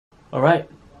Alright,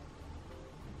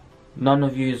 none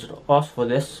of you asked for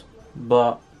this,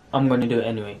 but I'm going to do it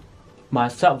anyway. My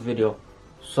setup video.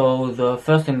 So the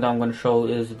first thing that I'm going to show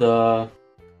is the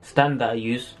stand that I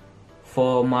use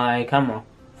for my camera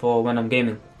for when I'm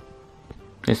gaming.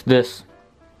 It's this.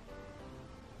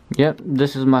 Yep,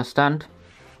 this is my stand.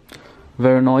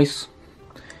 Very nice.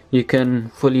 You can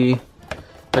fully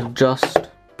adjust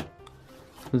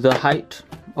the height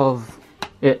of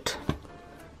it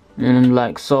and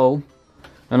like so,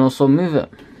 and also move it,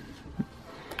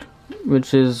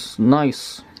 which is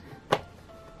nice.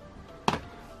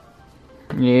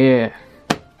 Yeah,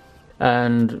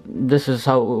 and this is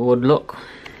how it would look.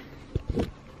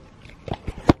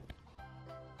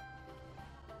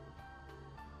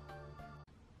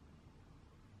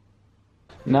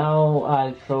 Now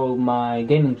I'll show my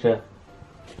gaming chair.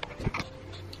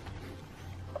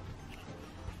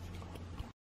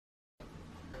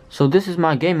 So this is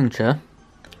my gaming chair.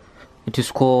 It is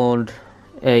called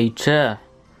a chair.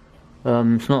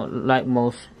 It's not like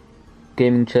most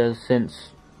gaming chairs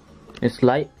since it's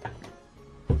light.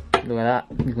 Look at that,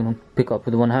 you're gonna pick up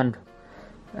with one hand.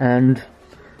 And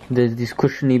there's these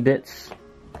cushiony bits,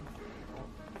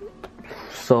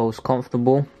 so it's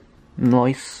comfortable,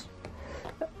 nice.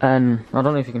 And I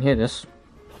don't know if you can hear this.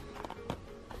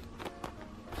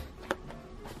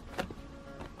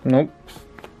 Nope.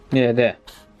 Yeah, there.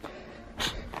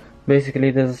 Basically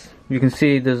you can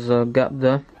see there's a gap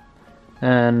there,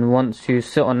 and once you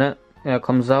sit on it, air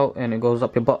comes out and it goes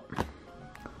up your butt.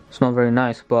 It's not very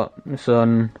nice, but it's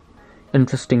an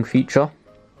interesting feature.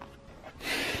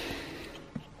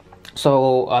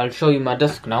 So I'll show you my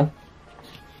desk now.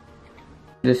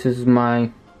 This is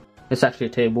it's actually a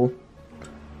table,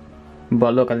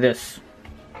 but look at this.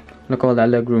 Look at all that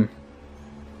leg room.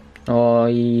 Oh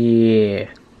yeah,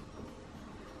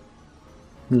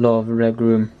 love leg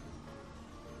room.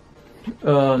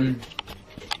 Now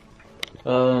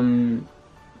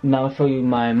I'll show you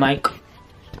my mic.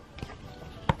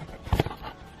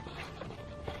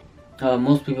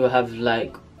 Most people have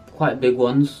like quite big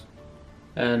ones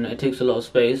and it takes a lot of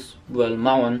space. Well,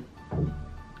 my one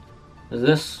is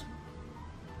this.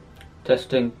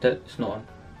 Testing, it's not on,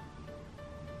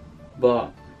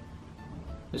 but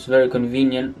it's very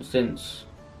convenient since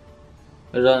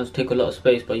it doesn't take a lot of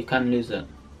space, but you can lose it.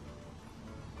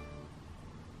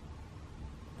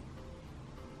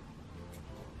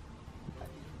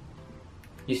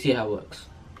 You see how it works.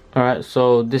 Alright,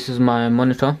 so this is my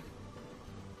monitor.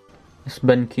 It's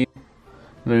BenQ.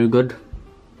 Very good.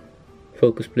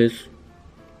 Focus please.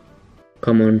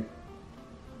 Come on.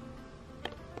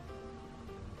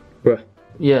 Bruh.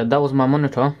 Yeah, that was my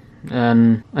monitor.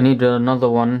 And I need another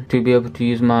one to be able to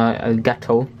use my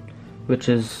Elgato, which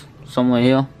is somewhere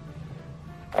here.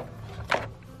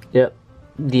 Yep,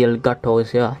 the Elgato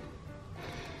is here.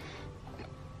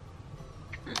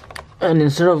 And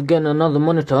instead of getting another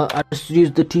monitor, I just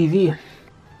used the TV.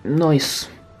 Nice.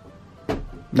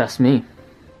 That's me.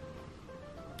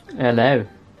 Hello.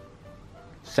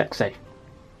 Sexy.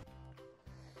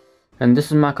 And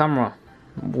this is my camera.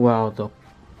 Wow, though.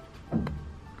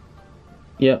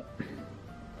 Yep.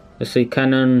 It's a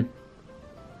Canon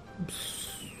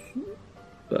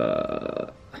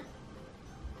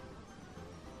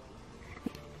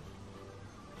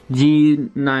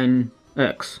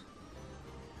G9X.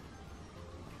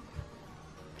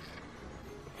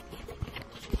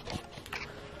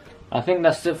 I think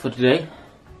that's it for today.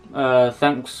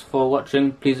 Thanks for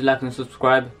watching. Please like and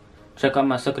subscribe. Check out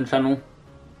my second channel.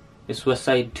 It's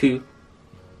Westside 2.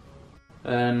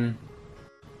 And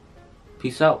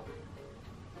peace out.